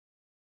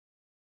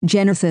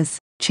Genesis,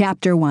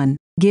 chapter 1,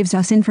 gives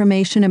us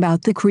information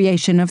about the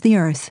creation of the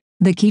earth.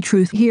 The key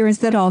truth here is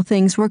that all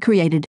things were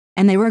created,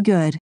 and they were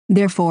good.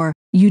 Therefore,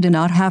 you do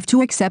not have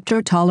to accept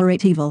or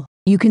tolerate evil.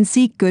 You can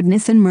seek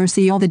goodness and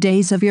mercy all the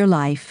days of your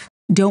life.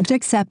 Don't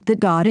accept that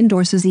God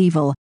endorses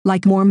evil,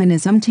 like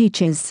Mormonism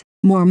teaches.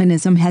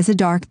 Mormonism has a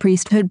dark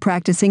priesthood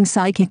practicing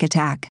psychic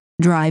attack.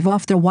 Drive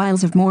off the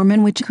wiles of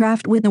Mormon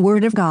witchcraft with the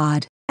word of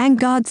God. And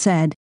God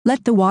said,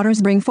 "Let the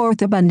waters bring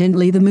forth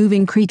abundantly the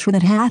moving creature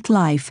that hath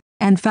life,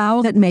 and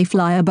fowl that may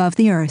fly above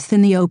the earth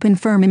in the open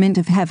firmament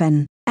of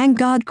heaven. And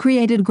God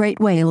created great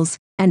whales,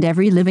 and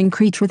every living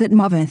creature that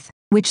moveth,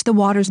 which the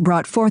waters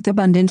brought forth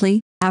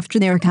abundantly, after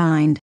their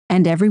kind,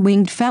 and every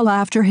winged fowl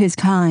after his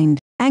kind.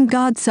 And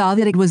God saw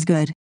that it was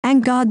good,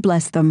 and God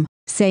blessed them,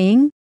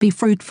 saying, Be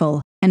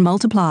fruitful, and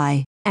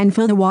multiply, and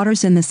fill the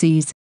waters in the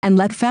seas, and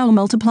let fowl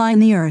multiply in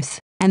the earth.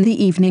 And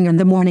the evening and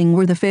the morning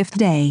were the fifth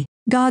day.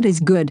 God is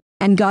good,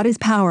 and God is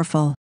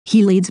powerful.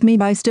 He leads me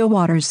by still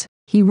waters.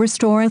 He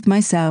restoreth my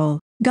soul.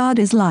 God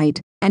is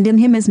light, and in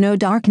him is no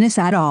darkness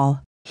at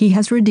all. He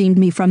has redeemed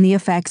me from the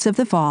effects of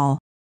the fall.